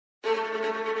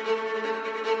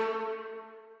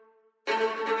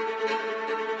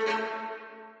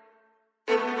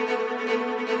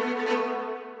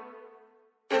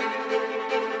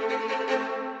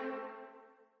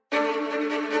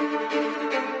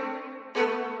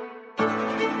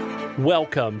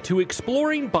Welcome to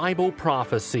Exploring Bible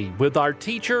Prophecy with our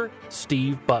teacher,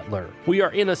 Steve Butler. We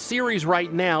are in a series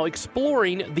right now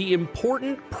exploring the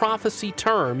important prophecy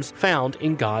terms found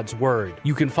in God's Word.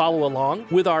 You can follow along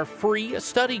with our free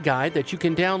study guide that you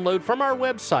can download from our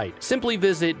website. Simply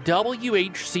visit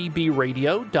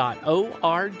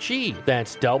whcbradio.org.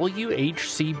 That's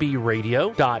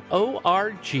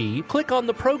whcbradio.org. Click on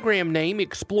the program name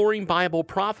Exploring Bible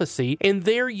Prophecy, and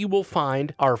there you will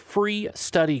find our free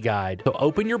study guide. So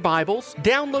open your Bibles,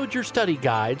 download your study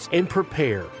guides, and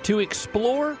prepare to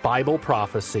explore Bible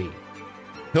prophecy.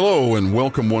 Hello, and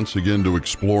welcome once again to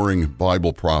Exploring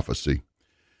Bible Prophecy.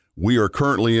 We are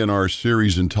currently in our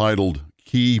series entitled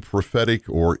Key Prophetic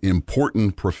or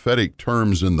Important Prophetic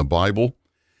Terms in the Bible,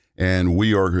 and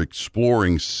we are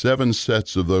exploring 7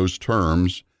 sets of those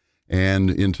terms. And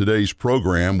in today's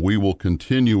program, we will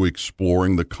continue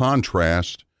exploring the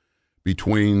contrast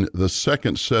between the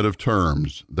second set of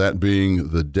terms, that being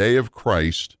the day of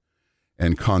Christ,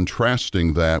 and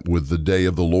contrasting that with the day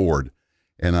of the Lord.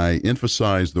 And I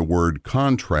emphasize the word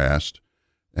contrast,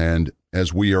 and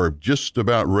as we are just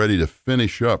about ready to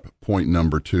finish up point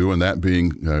number 2, and that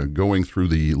being going through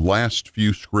the last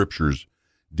few scriptures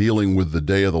dealing with the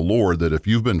day of the Lord, that if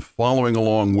you've been following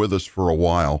along with us for a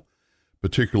while,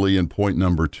 particularly in point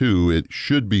number 2, it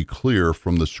should be clear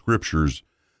from the scriptures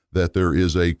that there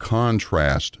is a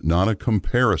contrast, not a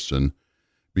comparison,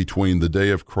 between the day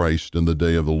of Christ and the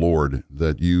day of the Lord,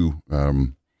 that you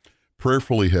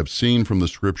prayerfully have seen from the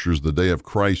scriptures. The day of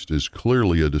Christ is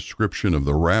clearly a description of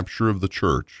the rapture of the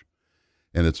church,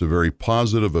 and it's a very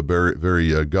positive, a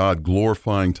very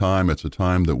God-glorifying time. It's a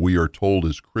time that we are told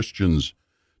as Christians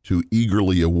to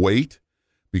eagerly await,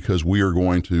 because we are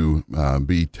going to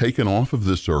be taken off of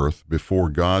this earth before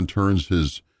God turns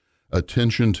his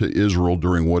attention to Israel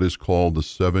during what is called the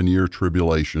 7-year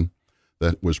tribulation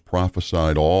that was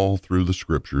prophesied all through the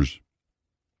scriptures.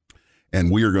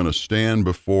 And we are going to stand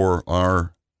before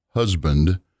our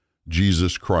husband,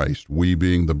 Jesus Christ, we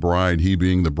being the bride, he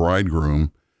being the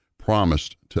bridegroom,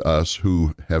 promised to us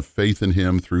who have faith in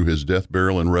him through his death,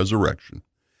 burial, and resurrection.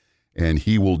 And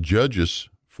he will judge us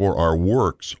for our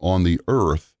works on the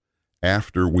earth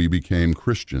after we became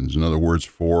Christians. In other words,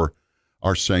 for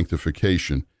our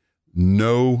sanctification.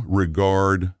 No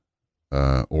regard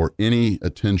or any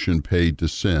attention paid to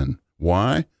sin.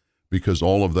 Why? Because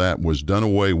all of that was done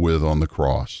away with on the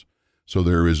cross. So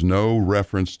there is no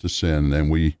reference to sin, and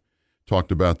we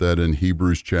talked about that in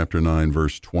Hebrews chapter 9,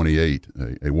 verse 28,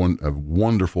 a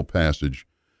wonderful passage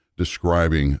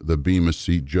describing the Bema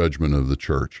Seat judgment of the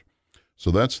church.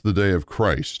 So that's the day of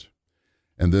Christ.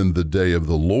 And then the day of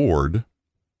the Lord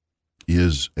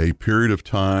is a period of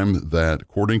time that,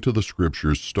 according to the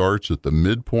scriptures, starts at the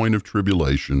midpoint of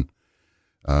tribulation,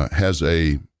 has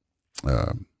I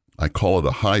call it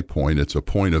a high point. It's a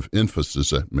point of emphasis,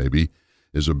 that maybe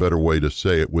is a better way to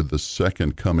say it, with the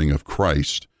second coming of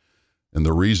Christ. And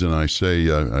the reason I say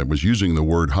I was using the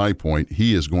word high point,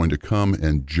 he is going to come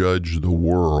and judge the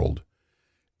world.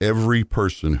 Every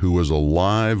person who was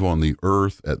alive on the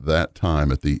earth at that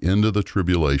time, at the end of the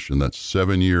tribulation, that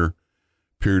 7-year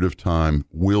period of time,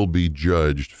 will be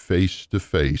judged face to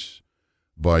face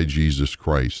by Jesus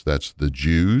Christ. That's the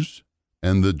Jews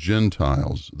and the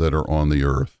Gentiles that are on the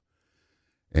earth.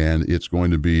 And it's going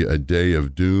to be a day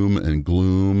of doom and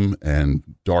gloom and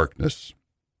darkness.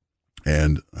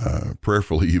 And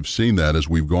prayerfully, you've seen that as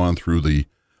we've gone through the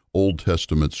Old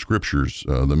Testament scriptures,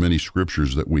 the many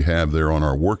scriptures that we have there on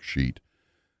our worksheet,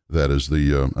 that, as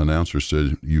the announcer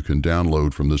said, you can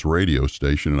download from this radio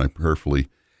station. And I prayerfully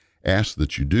ask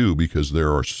that you do, because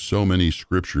there are so many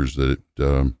scriptures that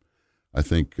I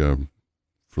think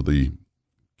for the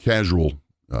casual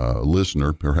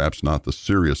listener, perhaps not the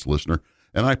serious listener,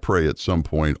 and I pray at some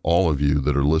point all of you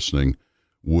that are listening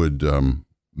would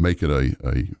make it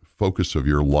a focus of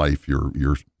your life,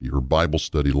 your Bible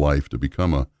study life, to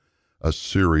become a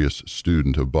serious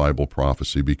student of Bible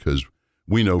prophecy, because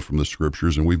we know from the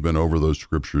scriptures, and we've been over those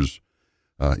scriptures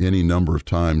any number of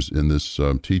times in this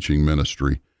teaching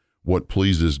ministry, what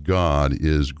pleases God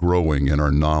is growing in our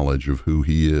knowledge of who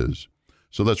he is.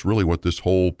 So that's really what this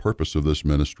whole purpose of this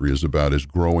ministry is about, is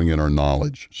growing in our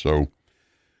knowledge. So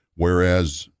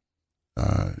whereas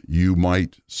you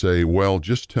might say, well,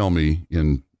 just tell me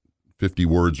in 50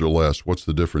 words or less, what's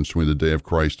the difference between the day of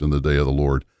Christ and the day of the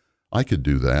Lord? I could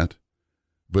do that,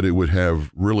 but it would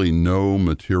have really no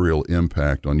material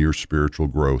impact on your spiritual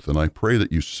growth. And I pray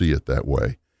that you see it that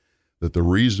way, that the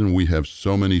reason we have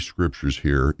so many scriptures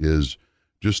here is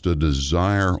just a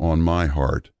desire on my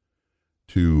heart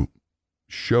to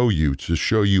show you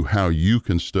how you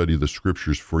can study the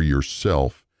scriptures for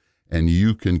yourself and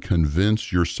you can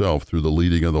convince yourself through the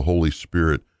leading of the Holy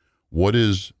Spirit what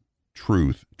is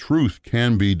truth. Truth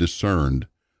can be discerned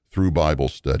through Bible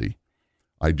study.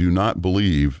 I do not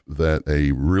believe that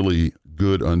a really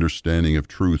good understanding of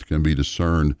truth can be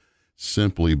discerned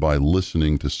simply by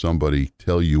listening to somebody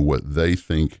tell you what they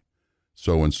think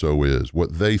so-and-so is,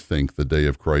 what they think the day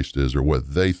of Christ is, or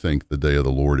what they think the day of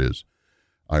the Lord is.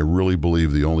 I really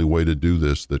believe the only way to do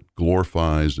this that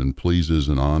glorifies and pleases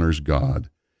and honors God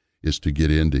is to get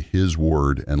into His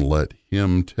Word and let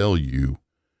Him tell you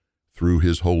through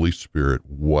His Holy Spirit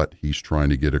what He's trying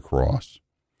to get across.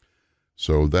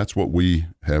 So that's what we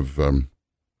have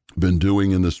been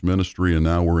doing in this ministry, and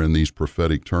now we're in these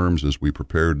prophetic terms as we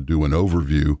prepare to do an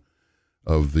overview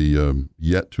of the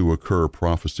yet-to-occur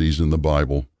prophecies in the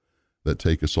Bible that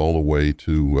take us all the way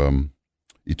to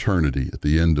eternity at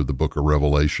the end of the book of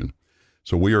Revelation.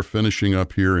 So we are finishing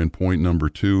up here in point number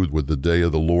 2 with the day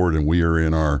of the Lord, and we are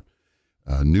in our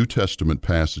New Testament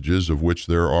passages, of which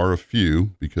there are a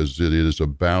few, because it is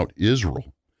about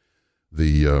Israel.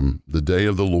 The day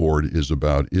of the Lord is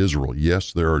about Israel.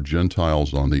 Yes, there are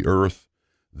Gentiles on the earth.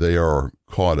 They are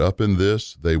caught up in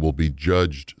this. They will be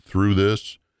judged through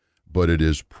this, but it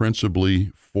is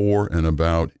principally for and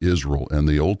about Israel, and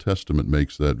the Old Testament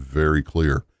makes that very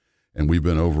clear. And we've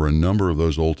been over a number of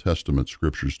those Old Testament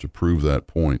scriptures to prove that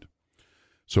point.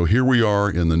 So here we are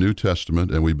in the New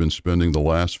Testament, and we've been spending the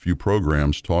last few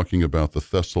programs talking about the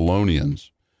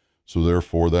Thessalonians. So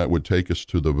therefore, that would take us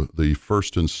to the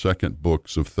first and second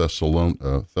books of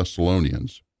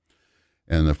Thessalonians.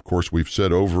 And of course, we've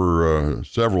said over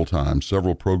several times,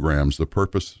 several programs, the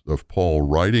purpose of Paul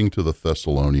writing to the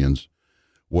Thessalonians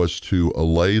was to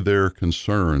allay their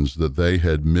concerns that they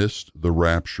had missed the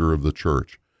rapture of the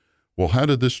church. Well, how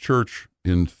did this church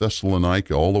in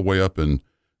Thessalonica, all the way up in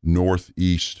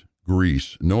northeast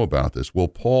Greece, know about this? Well,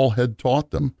 Paul had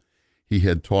taught them. He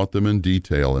had taught them in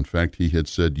detail. In fact, he had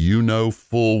said, "You know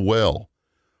full well,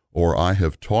 or I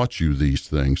have taught you these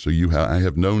things, so I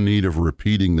have no need of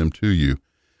repeating them to you."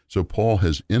 So Paul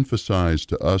has emphasized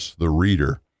to us, the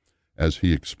reader, as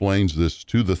he explains this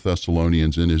to the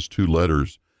Thessalonians in his 2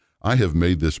 letters, "I have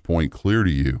made this point clear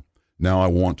to you. Now I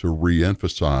want to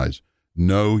re-emphasize.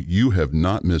 No, you have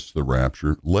not missed the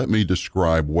rapture. Let me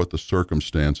describe what the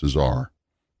circumstances are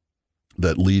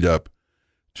that lead up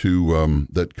to,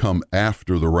 that come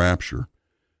after the rapture.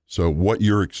 So what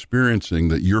you're experiencing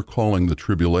that you're calling the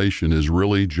tribulation is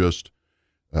really just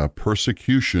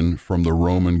persecution from the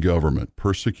Roman government,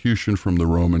 but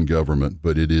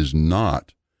it is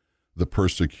not the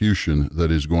persecution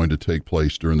that is going to take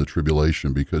place during the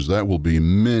tribulation, because that will be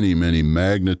many, many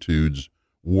magnitudes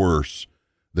worse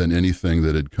than anything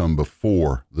that had come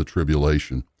before the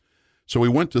tribulation. So we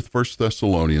went to 1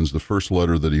 Thessalonians, the first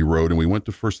letter that he wrote, and we went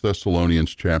to 1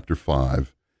 Thessalonians chapter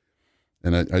 5.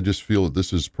 And I just feel that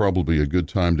this is probably a good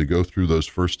time to go through those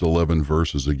first 11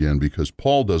 verses again, because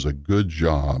Paul does a good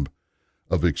job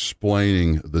of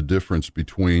explaining the difference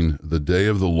between the day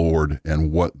of the Lord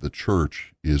and what the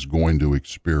church is going to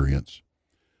experience.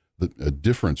 A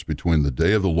difference between the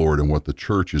day of the Lord and what the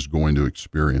church is going to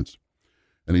experience.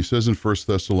 And he says in 1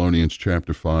 Thessalonians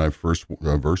chapter 5, verse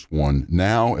 1,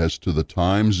 "Now as to the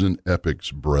times and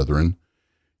epochs, brethren,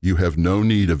 you have no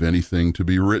need of anything to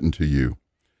be written to you."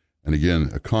 And again,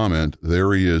 a comment,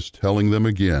 there he is telling them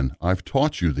again, I've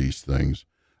taught you these things.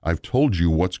 I've told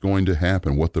you what's going to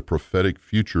happen, what the prophetic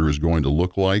future is going to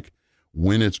look like,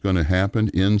 when it's going to happen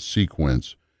in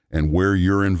sequence, and where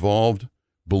you're involved,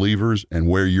 believers, and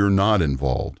where you're not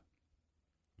involved.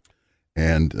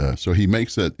 And so he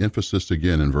makes that emphasis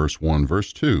again in verse 1.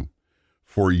 Verse 2,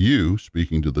 "For you,"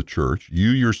 speaking to the church,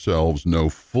 "you yourselves know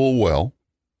full well,"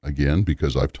 again,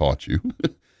 because I've taught you,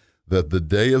 "that the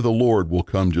day of the Lord will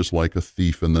come just like a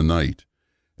thief in the night."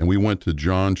 And we went to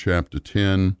John chapter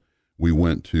 10. We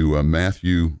went to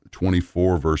Matthew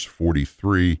 24, verse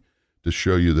 43, to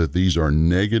show you that these are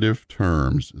negative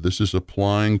terms. This is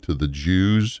applying to the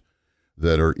Jews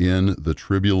that are in the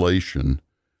tribulation,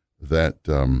 that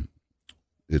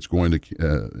it's going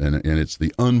to, and it's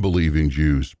the unbelieving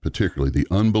Jews, particularly the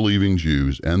unbelieving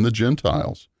Jews and the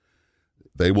Gentiles.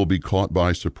 They will be caught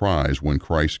by surprise when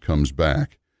Christ comes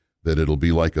back, that it'll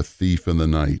be like a thief in the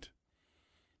night.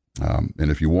 And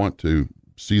if you want to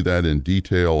see that in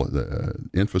detail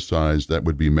emphasized, that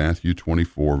would be Matthew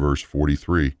 24, verse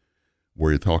 43,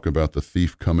 where you talk about the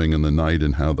thief coming in the night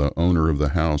and how the owner of the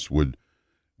house would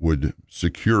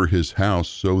secure his house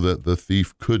so that the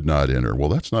thief could not enter. Well,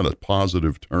 that's not a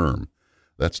positive term.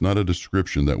 That's not a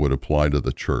description that would apply to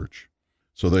the church.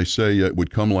 So they say it would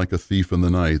come like a thief in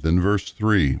the night. Then verse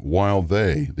 3, "While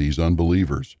they," these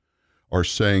unbelievers, are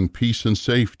saying peace and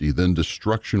safety, then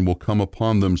destruction will come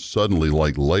upon them suddenly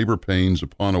like labor pains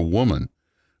upon a woman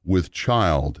with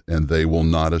child, and they will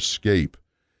not escape.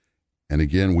 And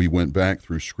again, we went back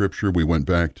through Scripture. We went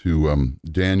back to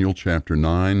Daniel chapter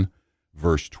 9,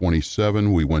 verse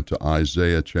 27. We went to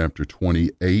Isaiah chapter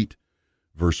 28,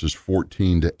 verses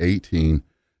 14 to 18,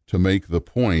 to make the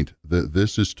point that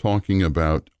this is talking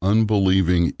about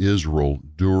unbelieving Israel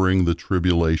during the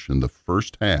tribulation, the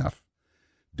first half.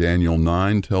 Daniel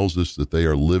 9 tells us that they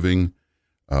are living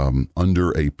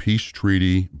under a peace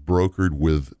treaty brokered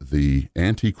with the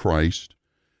Antichrist.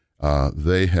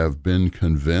 They have been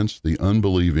convinced, the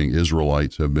unbelieving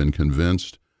Israelites have been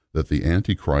convinced that the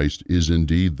Antichrist is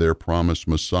indeed their promised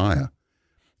Messiah,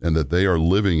 and that they are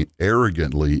living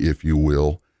arrogantly, if you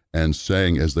will, and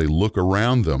saying as they look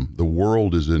around them, the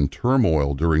world is in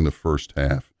turmoil during the first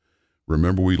half.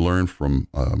 Remember, we learned from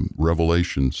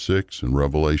Revelation 6 and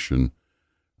Revelation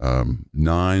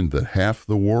 9 that half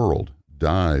the world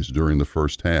dies during the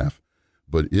first half.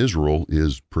 But Israel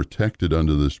is protected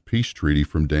under this peace treaty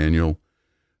from Daniel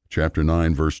chapter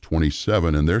 9, verse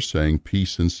 27, and they're saying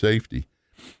peace and safety.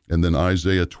 And then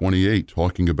Isaiah 28,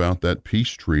 talking about that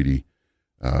peace treaty,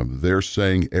 they're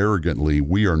saying arrogantly,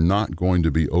 we are not going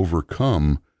to be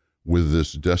overcome with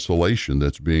this desolation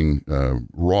that's being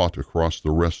wrought across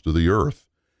the rest of the earth,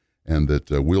 and that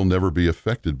we'll never be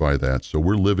affected by that. So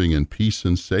we're living in peace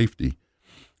and safety.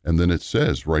 And then it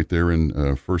says right there in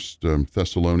 1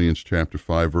 Thessalonians chapter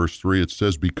 5, verse 3, it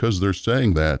says, because they're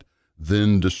saying that,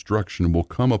 then destruction will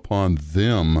come upon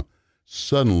them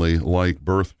suddenly like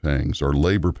birth pangs or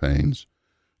labor pains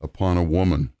upon a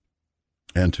woman.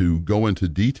 And to go into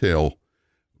detail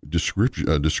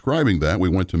describing that, we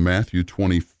went to Matthew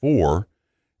 24,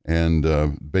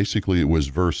 and basically it was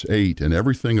verse 8, and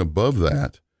everything above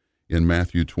that in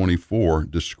Matthew 24,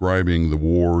 describing the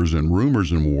wars and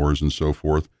rumors and wars and so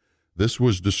forth. This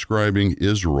was describing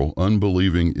Israel,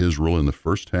 unbelieving Israel in the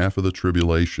first half of the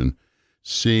tribulation,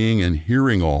 seeing and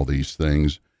hearing all these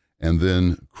things, and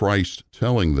then Christ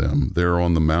telling them there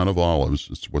on the Mount of Olives,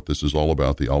 it's what this is all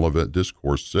about, the Olivet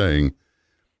Discourse, saying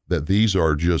that these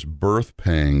are just birth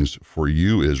pangs for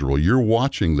you, Israel. You're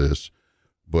watching this,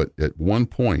 but at one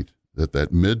point, at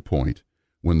that midpoint,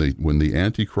 when the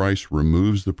Antichrist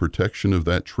removes the protection of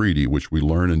that treaty, which we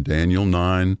learn in Daniel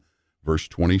 9, verse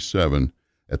 27,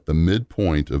 at the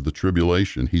midpoint of the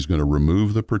tribulation, he's going to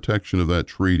remove the protection of that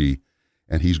treaty,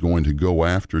 and he's going to go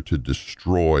after to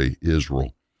destroy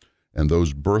Israel. And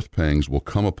those birth pangs will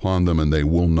come upon them, and they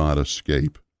will not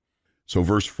escape. So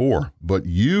verse 4, but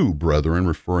you, brethren,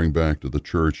 referring back to the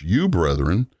church, you,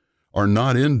 brethren, are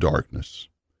not in darkness.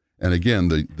 And again,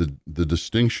 the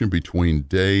distinction between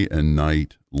day and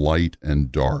night, light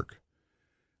and dark,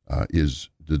 is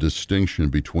the distinction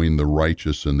between the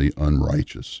righteous and the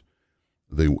unrighteous.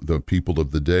 The people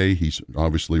of the day, he's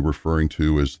obviously referring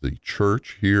to as the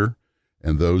church here,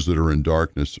 and those that are in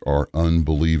darkness are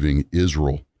unbelieving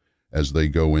Israel as they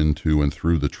go into and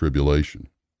through the tribulation.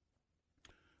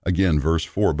 Again, verse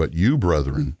 4, but you,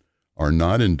 brethren, are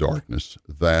not in darkness,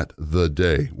 that the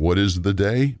day. What is the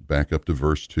day? Back up to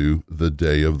verse 2, the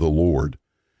day of the Lord.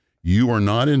 You are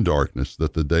not in darkness,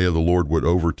 that the day of the Lord would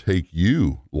overtake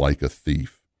you like a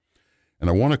thief.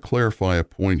 And I want to clarify a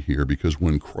point here, because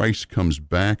when Christ comes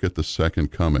back at the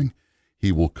second coming,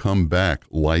 he will come back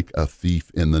like a thief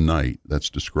in the night.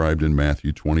 That's described in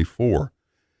Matthew 24.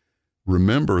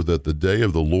 Remember that the day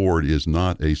of the Lord is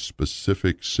not a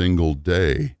specific single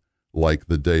day like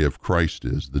the day of Christ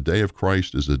is. The day of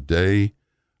Christ is a day,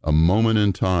 a moment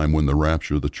in time when the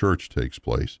rapture of the church takes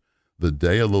place. The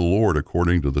day of the Lord,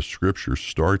 according to the Scripture,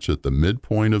 starts at the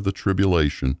midpoint of the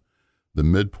tribulation, the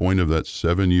midpoint of that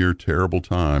 7-year terrible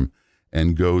time,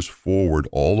 and goes forward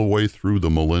all the way through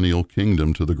the millennial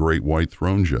kingdom to the great white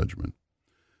throne judgment.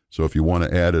 So if you want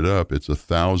to add it up, it's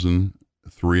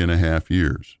 1,003.5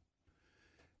 years.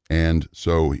 And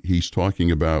so he's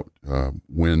talking about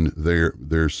when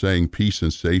they're saying peace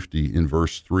and safety in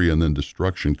verse 3, and then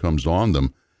destruction comes on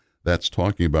them. That's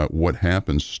talking about what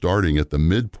happens starting at the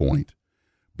midpoint,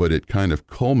 but it kind of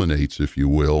culminates, if you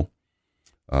will,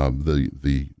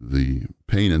 the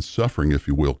pain and suffering, if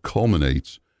you will,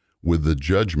 culminates with the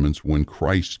judgments when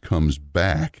Christ comes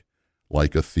back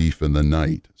like a thief in the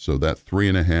night. So that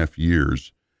 3.5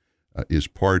 years is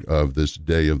part of this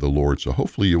day of the Lord. So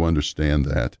hopefully you understand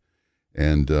that.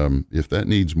 And if that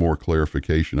needs more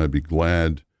clarification, I'd be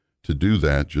glad to do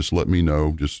that. Just let me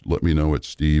know. Just let me know at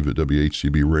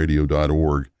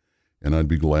steve@whcbradio.org, and I'd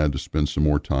be glad to spend some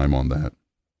more time on that.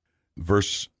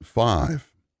 Verse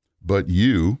 5, but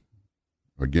you,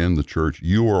 again the church,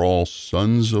 you are all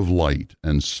sons of light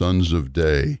and sons of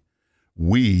day.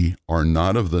 We are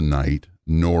not of the night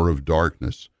nor of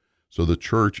darkness. So the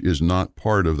church is not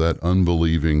part of that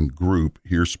unbelieving group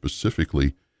here,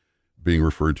 specifically being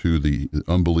referred to the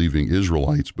unbelieving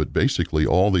Israelites, but basically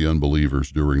all the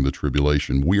unbelievers during the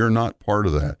tribulation. We are not part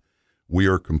of that. We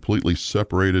are completely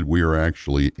separated. We are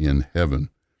actually in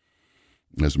heaven.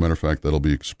 As a matter of fact, that'll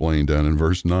be explained down in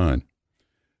verse 9.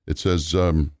 It says,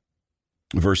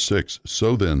 verse 6,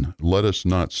 so then, let us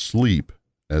not sleep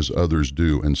as others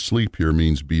do. And sleep here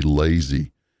means be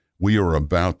lazy. We are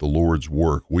about the Lord's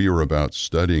work. We are about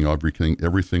studying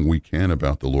everything we can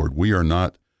about the Lord. We are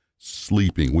not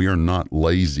sleeping. We are not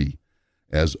lazy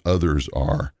as others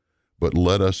are, but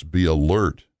let us be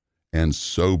alert and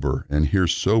sober. And here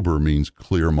sober means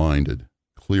clear-minded,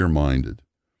 clear-minded.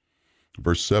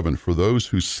 Verse 7, for those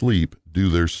who sleep do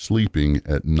their sleeping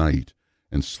at night.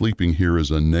 And sleeping here is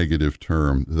a negative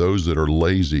term. Those that are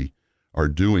lazy are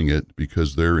doing it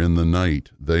because they're in the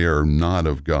night. They are not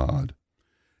of God.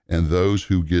 And those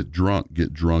who get drunk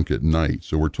at night.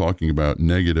 So we're talking about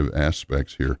negative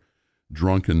aspects here.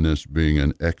 Drunkenness being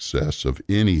an excess of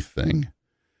anything,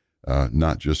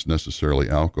 not just necessarily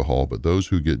alcohol, but those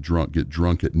who get drunk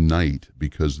at night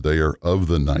because they are of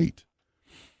the night.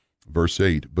 Verse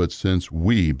 8, but since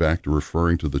we, back to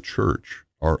referring to the church,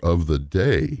 are of the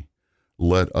day,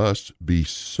 let us be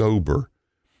sober.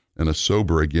 And a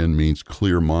sober again means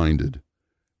clear-minded,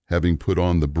 having put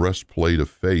on the breastplate of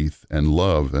faith and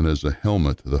love, and as a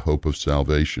helmet, the hope of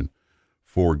salvation.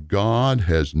 For God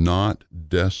has not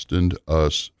destined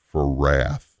us for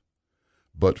wrath,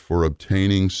 but for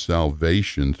obtaining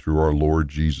salvation through our Lord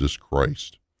Jesus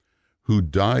Christ, who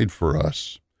died for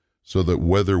us, so that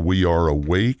whether we are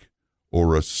awake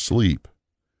or asleep,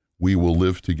 we will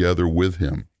live together with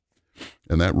him.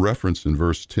 And that reference in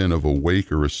verse 10 of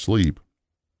awake or asleep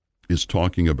is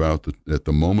talking about at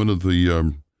the moment of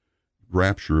the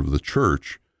rapture of the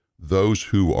church, those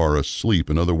who are asleep.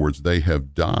 In other words, they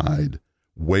have died,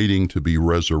 waiting to be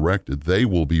resurrected. They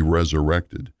will be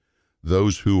resurrected.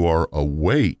 Those who are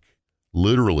awake,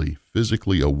 literally,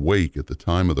 physically awake at the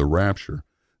time of the rapture,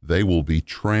 they will be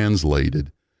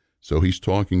translated. So he's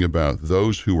talking about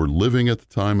those who are living at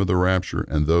the time of the rapture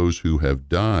and those who have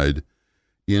died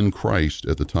in Christ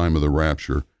at the time of the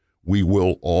rapture. We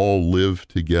will all live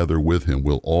together with him.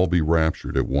 We'll all be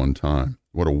raptured at one time.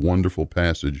 What a wonderful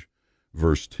passage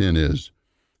verse 10 is.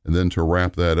 And then to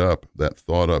wrap that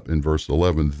thought up in verse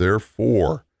 11,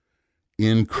 therefore,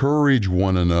 encourage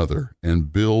one another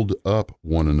and build up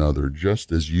one another,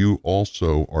 just as you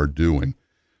also are doing.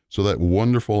 So that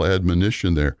wonderful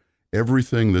admonition there,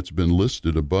 everything that's been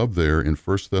listed above there in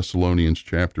 1 Thessalonians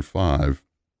chapter 5,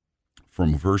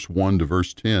 from verse 1 to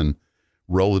verse 10,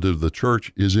 relative to the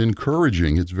church, is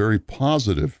encouraging. It's very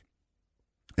positive.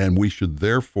 And we should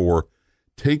therefore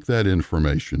take that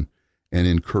information and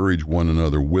encourage one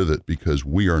another with it, because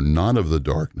we are not of the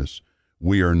darkness.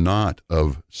 We are not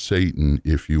of Satan,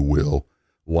 if you will,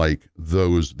 like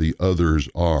the others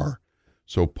are.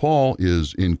 So Paul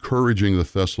is encouraging the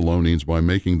Thessalonians by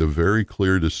making the very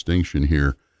clear distinction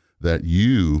here that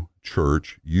you,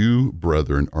 church, you,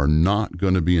 brethren, are not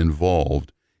going to be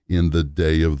involved in the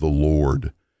day of the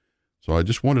Lord. So I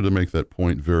just wanted to make that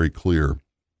point very clear.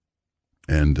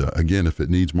 And again, if it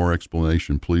needs more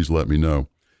explanation, please let me know.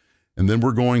 And then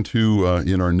we're going to,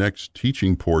 in our next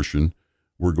teaching portion,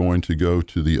 we're going to go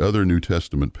to the other New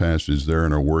Testament passage there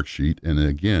in our worksheet. And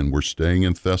again, we're staying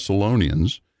in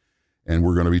Thessalonians, and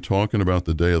we're going to be talking about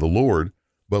the day of the Lord,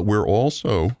 but we're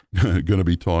also going to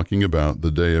be talking about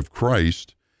the day of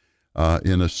Christ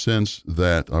in a sense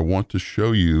that I want to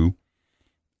show you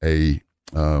a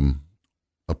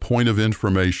point of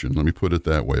information. Let me put it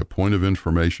that way, a point of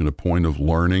information, a point of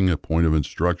learning, a point of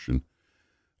instruction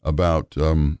about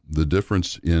the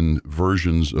difference in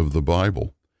versions of the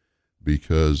Bible,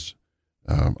 because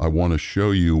I want to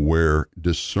show you where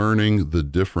discerning the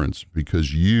difference,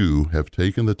 because you have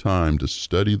taken the time to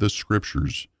study the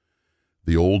Scriptures,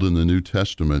 the Old and the New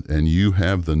Testament, and you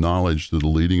have the knowledge through the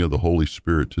leading of the Holy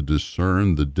Spirit to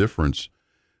discern the difference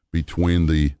between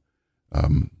the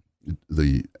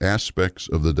aspects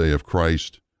of the day of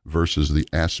Christ versus the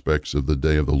aspects of the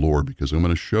day of the Lord, because I'm going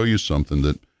to show you something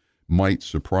that might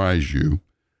surprise you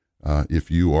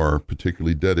if you are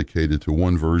particularly dedicated to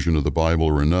one version of the Bible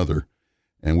or another.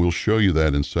 And we'll show you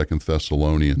that in 2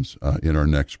 Thessalonians in our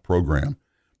next program.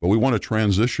 But we want to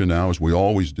transition now, as we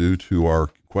always do, to our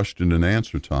question and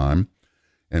answer time.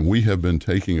 And we have been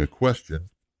taking a question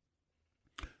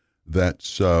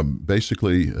that's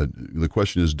basically, the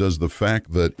question is, does the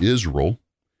fact that Israel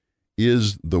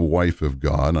is the wife of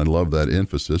God, and I love that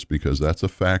emphasis because that's a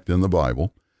fact in the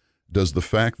Bible, Does the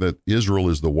fact that Israel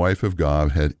is the wife of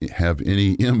God have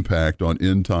any impact on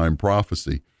end-time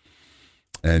prophecy?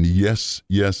 And yes,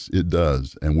 it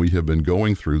does. And we have been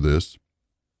going through this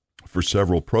for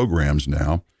several programs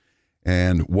now.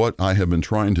 And what I have been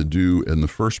trying to do in the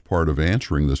first part of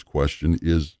answering this question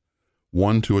is,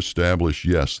 one, to establish,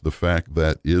 yes, the fact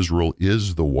that Israel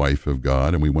is the wife of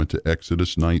God. And we went to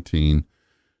Exodus 19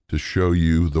 to show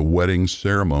you the wedding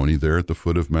ceremony there at the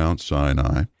foot of Mount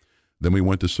Sinai. Then we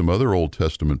went to some other Old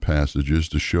Testament passages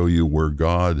to show you where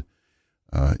God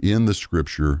in the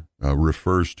Scripture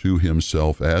refers to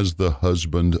himself as the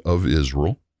husband of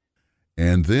Israel.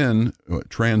 And then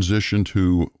transition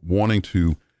to wanting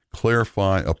to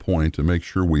clarify a point to make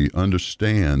sure we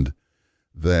understand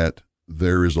that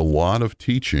there is a lot of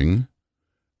teaching,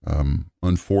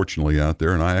 unfortunately, out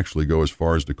there, and I actually go as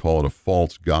far as to call it a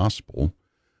false gospel,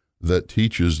 that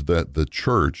teaches that the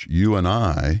church, you and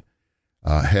I,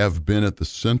 have been at the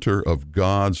center of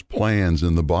God's plans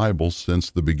in the Bible since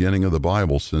the beginning of the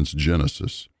Bible, since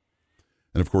Genesis.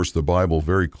 And of course, the Bible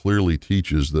very clearly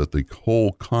teaches that the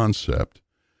whole concept,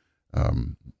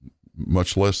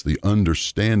 much less the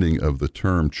understanding of the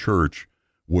term church,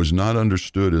 was not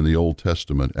understood in the Old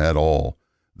Testament at all,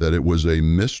 that it was a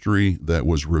mystery that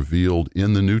was revealed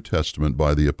in the New Testament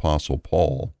by the Apostle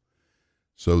Paul,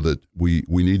 so that we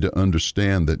need to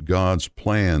understand that God's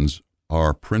plans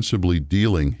are principally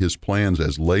dealing, his plans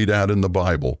as laid out in the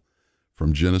Bible,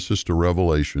 from Genesis to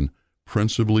Revelation,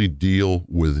 principally deal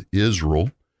with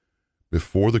Israel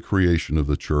before the creation of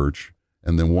the church,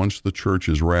 and then once the church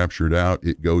is raptured out,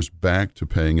 it goes back to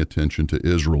paying attention to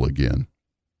Israel again.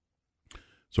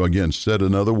 So again, said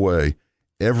another way,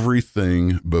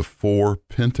 everything before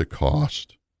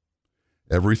Pentecost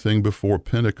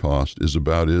is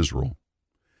about Israel,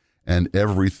 and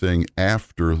everything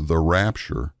after the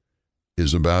rapture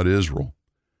is about Israel.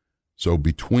 So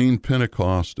between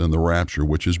Pentecost and the rapture,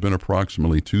 which has been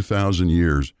approximately 2,000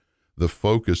 years, the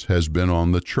focus has been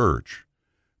on the church,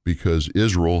 because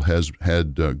Israel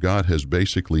God has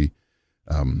basically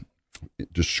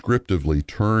descriptively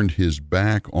turned his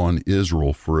back on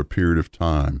Israel for a period of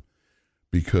time,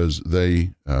 because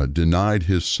they denied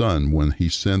his son when he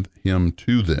sent him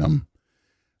to them.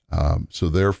 So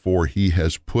therefore, he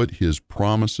has put his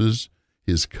promises,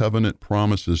 his covenant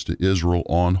promises to Israel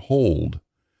on hold.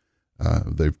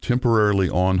 They've temporarily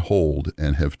on hold,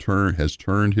 and has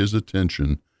turned his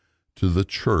attention to the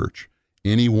church.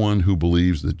 Anyone who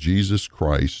believes that Jesus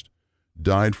Christ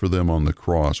died for them on the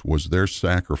cross, was their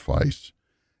sacrifice,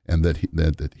 and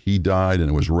that he died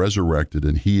and was resurrected,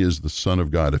 and he is the Son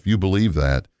of God. If you believe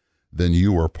that, then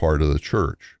you are part of the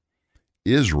church.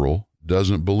 Israel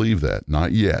doesn't believe that,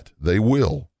 not yet. They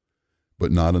will,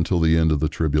 but not until the end of the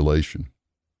tribulation.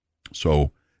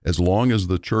 So as long as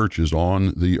the church is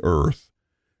on the earth,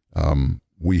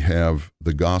 we have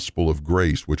the gospel of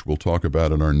grace, which we'll talk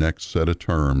about in our next set of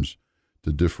terms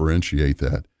to differentiate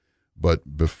that.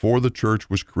 But before the church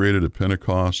was created at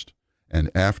Pentecost and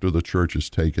after the church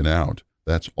is taken out,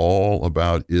 that's all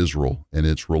about Israel and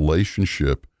its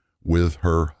relationship with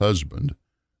her husband,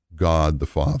 God the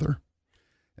Father.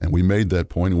 And we made that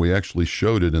point, and we actually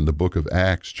showed it in the book of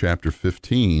Acts chapter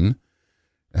 15.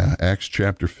 Acts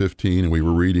chapter 15, and we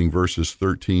were reading verses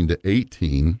 13 to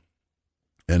 18,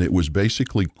 and it was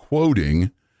basically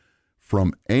quoting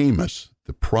from Amos,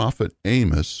 the prophet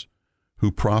Amos,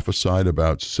 who prophesied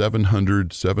about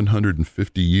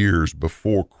 750 years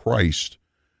before Christ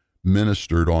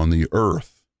ministered on the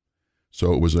earth.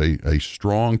 So it was a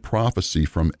strong prophecy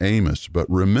from Amos. But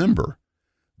remember,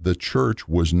 the church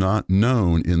was not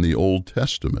known in the Old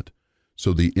Testament.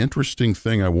 So the interesting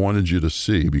thing I wanted you to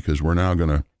see, because we're now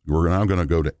going to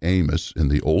go to Amos in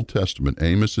the Old Testament.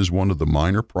 Amos is one of the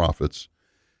minor prophets.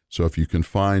 So if you can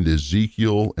find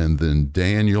Ezekiel and then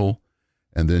Daniel,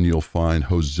 and then you'll find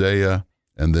Hosea,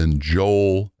 and then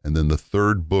Joel, and then the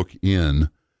third book in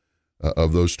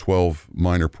of those 12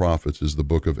 minor prophets is the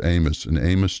book of Amos, in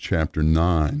Amos chapter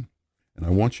 9. And I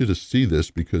want you to see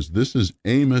this, because this is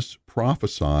Amos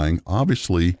prophesying,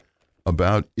 obviously,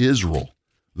 about Israel.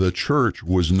 The church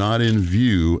was not in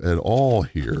view at all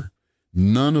here.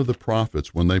 None of the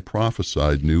prophets, when they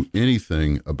prophesied, knew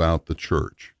anything about the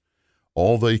church.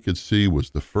 All they could see was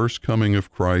the first coming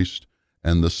of Christ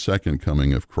and the second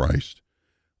coming of Christ.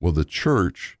 Well, the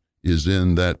church is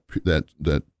in that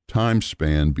time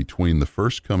span between the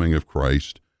first coming of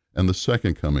Christ and the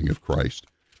second coming of Christ.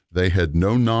 They had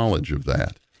no knowledge of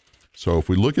that. So if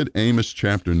we look at Amos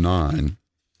chapter 9,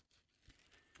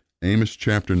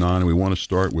 and we want to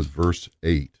start with verse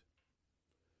 8.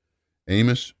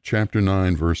 Amos chapter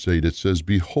 9, verse 8, it says,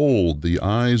 "Behold, the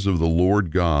eyes of the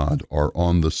Lord God are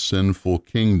on the sinful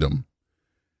kingdom,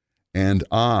 and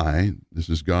I," this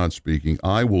is God speaking,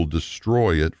 "I will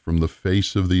destroy it from the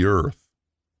face of the earth."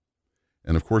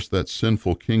 And of course, that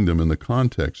sinful kingdom in the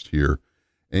context here,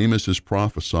 Amos is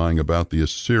prophesying about the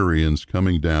Assyrians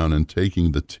coming down and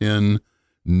taking the 10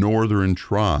 northern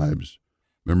tribes.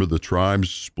 Remember, the tribes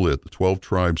split, the 12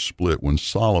 tribes split when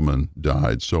Solomon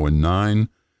died. So in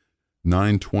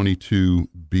 922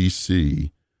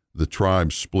 BC, the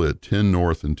tribes split, 10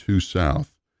 north and 2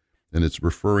 south. And it's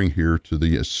referring here to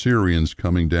the Assyrians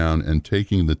coming down and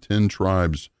taking the 10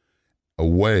 tribes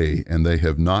away, and they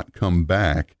have not come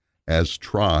back as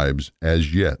tribes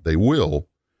as yet. They will,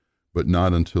 but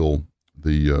not until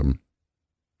the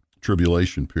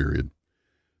tribulation period.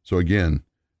 So again,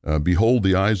 "Behold,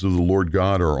 the eyes of the Lord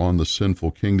God are on the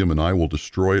sinful kingdom, and I will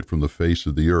destroy it from the face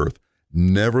of the earth.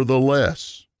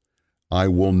 Nevertheless, I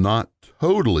will not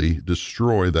totally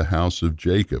destroy the house of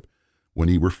Jacob." When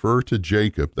he referred to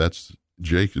Jacob, that's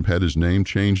Jacob had his name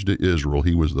changed to Israel.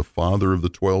 He was the father of the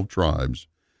 12 tribes.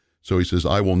 So he says,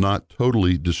 "I will not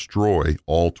totally destroy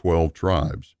all 12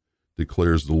 tribes,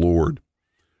 declares the Lord.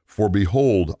 For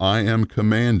behold, I am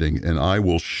commanding, and I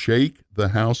will shake the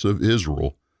house of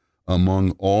Israel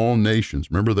among all nations."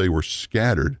 Remember, they were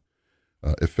scattered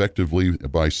effectively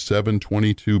by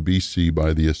 722 BC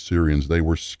by the Assyrians. They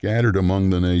were scattered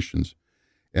among the nations.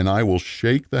 "And I will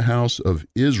shake the house of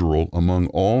Israel among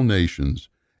all nations,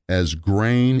 as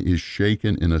grain is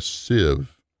shaken in a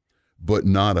sieve, but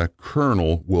not a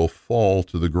kernel will fall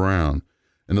to the ground."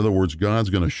 In other words, God's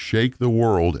going to shake the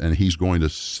world, and he's going to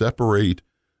separate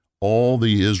all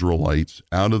the Israelites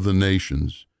out of the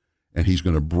nations, and he's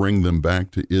going to bring them back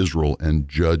to Israel and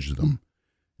judge them.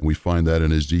 And we find that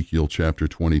in Ezekiel chapter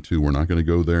 22. We're not going to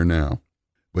go there now.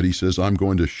 But he says, "I'm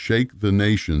going to shake the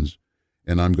nations,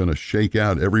 and I'm going to shake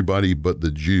out everybody but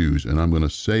the Jews, and I'm going to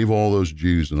save all those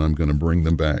Jews, and I'm going to bring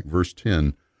them back." Verse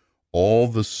 10, "All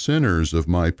the sinners of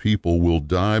my people will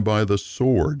die by the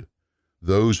sword,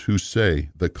 those who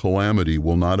say the calamity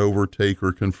will not overtake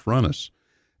or confront us."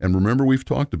 And remember, we've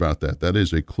talked about that. That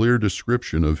is a clear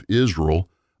description of Israel,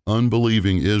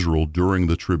 unbelieving Israel during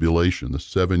the tribulation, the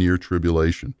 7-year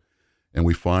tribulation. And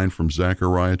we find from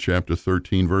Zechariah chapter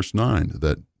 13, verse 9,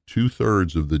 that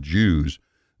 2/3 of the Jews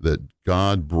that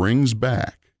God brings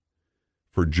back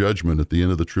for judgment at the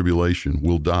end of the tribulation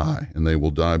will die, and they will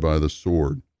die by the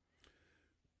sword.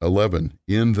 11,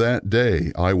 "In that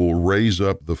day I will raise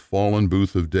up the fallen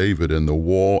booth of David and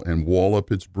wall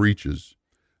up its breaches.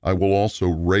 I will also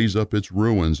raise up its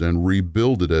ruins and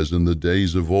rebuild it as in the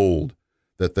days of old,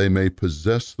 that they may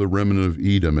possess the remnant of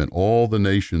Edom and all the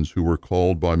nations who were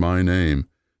called by my name,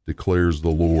 declares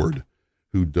the Lord,"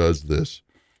 who does this.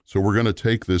 So we're going to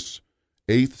take this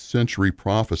 8th century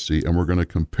prophecy and we're going to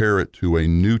compare it to a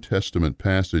New Testament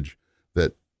passage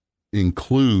that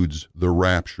includes the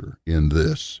rapture in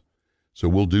this. So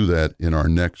we'll do that in our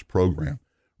next program.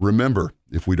 Remember,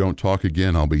 if we don't talk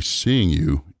again, I'll be seeing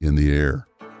you in the air.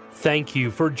 Thank you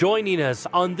for joining us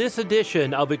on this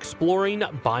edition of Exploring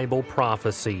Bible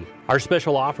Prophecy. Our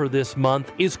special offer this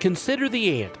month is Consider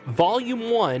the Ant, Volume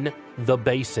 1, The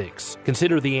Basics.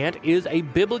 Consider the Ant is a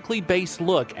biblically based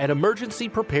look at emergency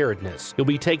preparedness. You'll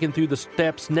be taken through the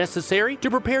steps necessary to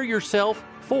prepare yourself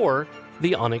for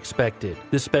the unexpected.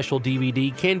 This special DVD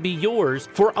can be yours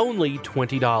for only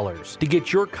 $20. To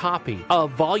get your copy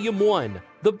of Volume 1,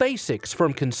 The Basics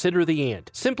from Consider the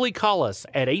Ant, simply call us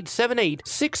at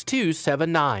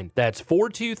 878-6279. That's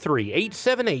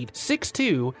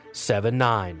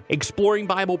 423-878-6279. Exploring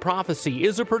Bible Prophecy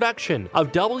is a production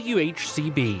of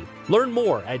WHCB. Learn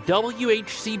more at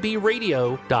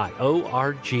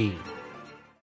WHCBradio.org.